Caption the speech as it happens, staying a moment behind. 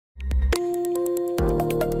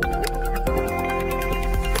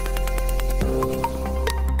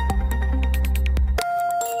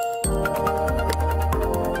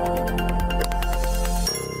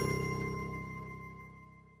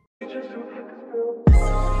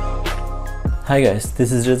Hi guys,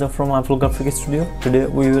 this is Reza from Apple Graphic Studio. Today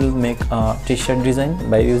we will make a t-shirt design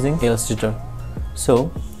by using Illustrator.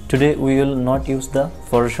 So today we will not use the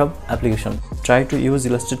Photoshop application. Try to use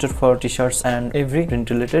Illustrator for t-shirts and every print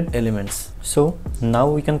related elements. So now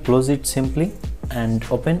we can close it simply and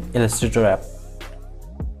open Illustrator app.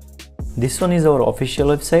 This one is our official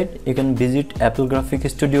website. You can visit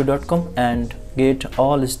applegraphicstudiobd and get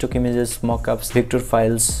all stock images, mockups, vector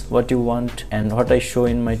files, what you want and what I show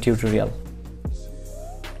in my tutorial.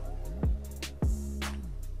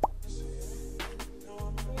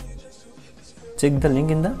 Check the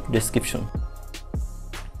link in the description.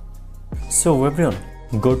 So everyone,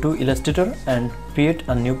 go to Illustrator and create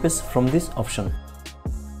a new page from this option.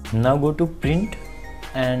 Now go to print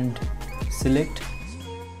and select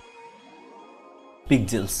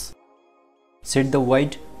pixels. Set the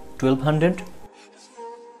width 1200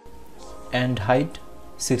 and height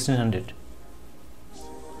 1600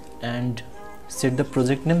 and set the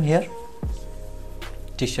project name here,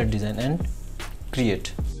 t-shirt design, and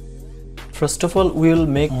create. First of all, we will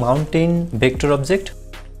make mountain vector object.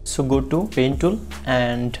 So go to pen tool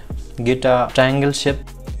and get a triangle shape.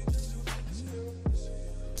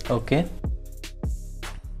 Okay.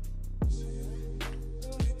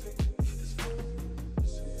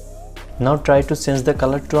 Now try to change the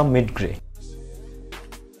color to a mid gray.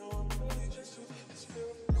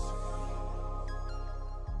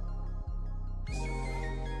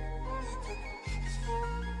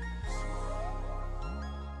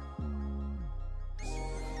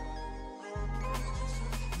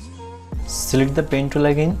 Select the pen tool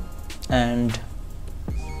again and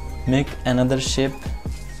make another shape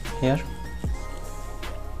here.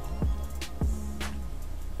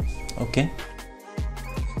 Okay.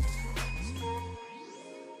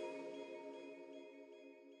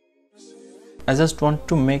 I just want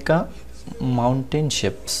to make a mountain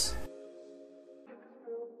shapes.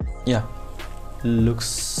 Yeah,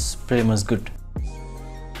 looks pretty much good.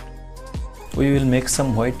 We will make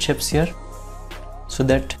some white shapes here so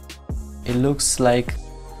that it looks like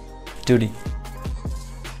 2D.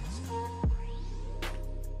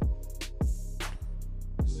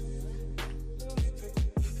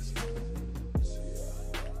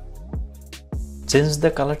 Change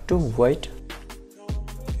the color to white.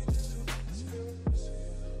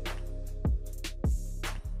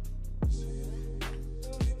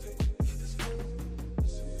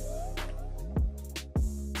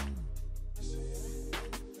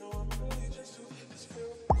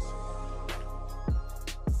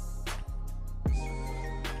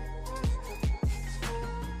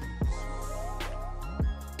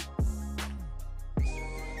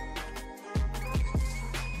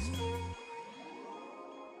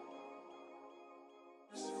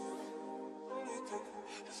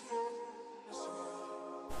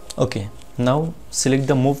 Okay, now select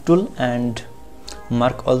the move tool and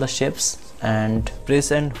mark all the shapes and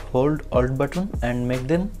press and hold Alt button and make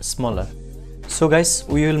them smaller. So guys,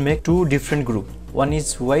 we will make two different groups. One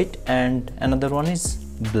is white and another one is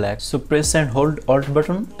black. So press and hold Alt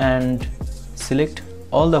button and select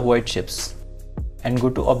all the white shapes and go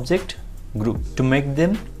to object group to make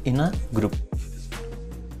them in a group.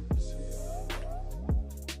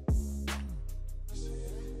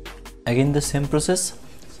 Again the same process.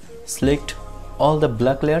 Select all the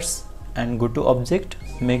black layers and go to object,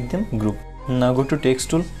 make them group. Now go to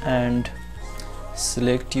text tool and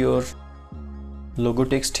select your logo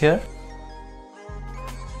text here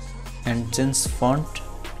and change font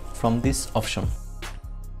from this option.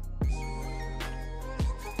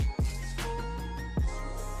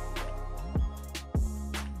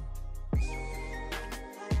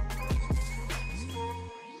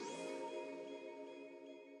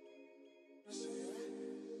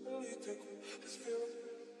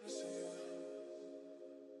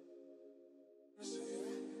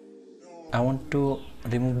 I want to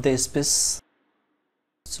remove the space,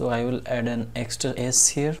 so I will add an extra S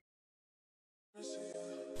here.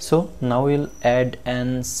 So now we'll add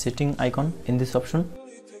an setting icon in this option.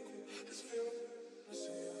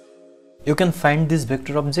 You can find this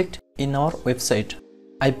vector object in our website.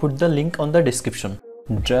 I put the link on the description.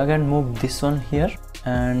 Drag and move this one here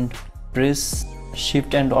and press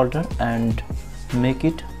Shift and Alt and make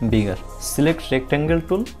it bigger. Select rectangle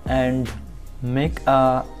tool and make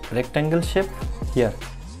a rectangle shape here.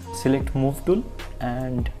 Select move tool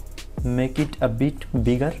and make it a bit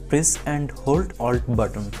bigger. Press and hold Alt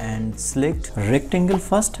button and select rectangle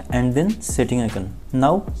first and then setting icon.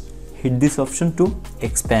 Now hit this option to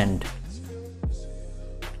expand.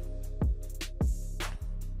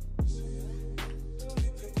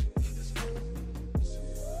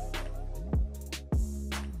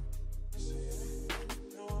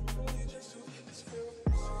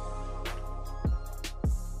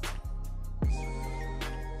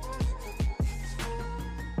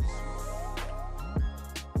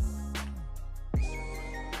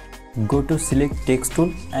 Go to select text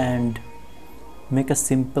tool and make a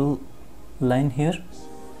simple line here.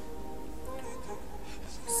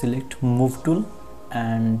 Select move tool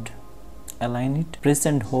and align it. Press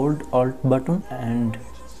and hold alt button and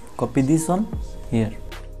copy this one here.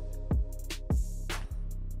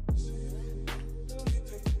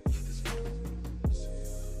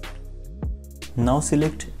 Now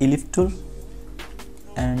select ellipse tool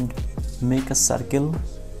and make a circle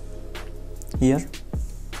here.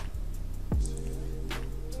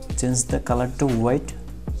 Change the color to white,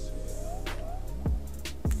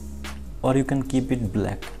 or you can keep it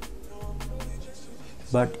black,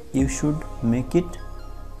 but you should make it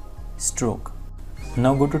stroke.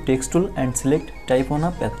 Now go to text tool and select type on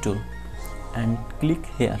a path tool and click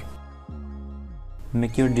here.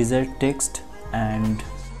 Make your desired text and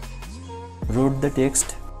wrote the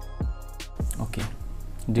text. Okay,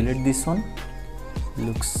 delete this one.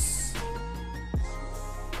 Looks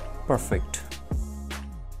perfect.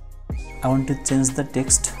 I want to change the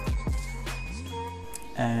text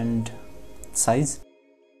and size.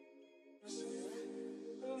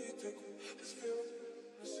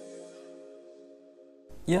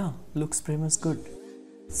 Yeah, looks pretty much good.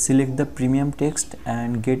 Select the premium text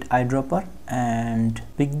and get eyedropper and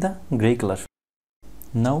pick the gray color.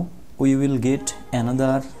 Now we will get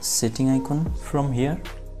another setting icon from here.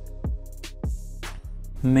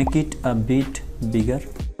 Make it a bit bigger.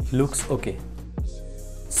 Looks okay.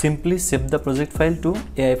 Simply save the project file to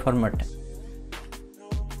AI format.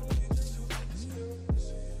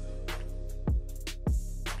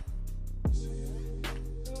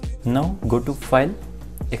 Now go to File,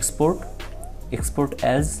 Export, Export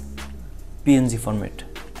as PNG format,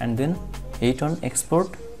 and then hit on Export.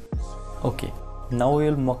 Okay. Now we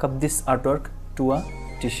will mock up this artwork to a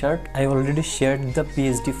t-shirt. I already shared the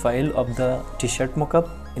PSD file of the t-shirt mockup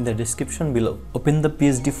in the description below. Open the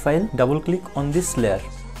PSD file, double click on this layer.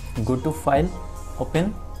 Go to File,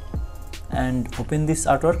 Open, and open this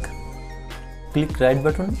artwork. Click right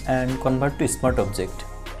button and convert to Smart Object.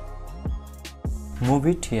 Move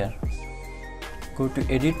it here. Go to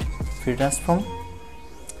Edit, Free Transform,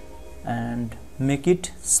 and make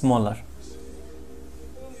it smaller.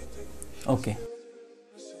 Okay.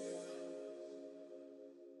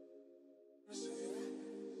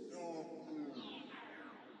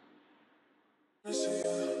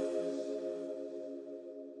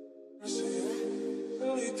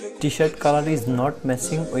 T-shirt color is not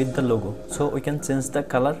matching with the logo, so we can change the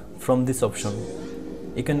color from this option.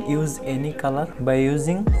 You can use any color by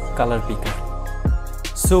using color picker.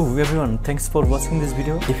 So everyone, thanks for watching this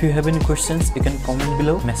video. If you have any questions, you can comment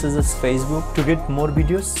below, message us Facebook. To get more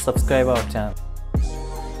videos, subscribe our channel.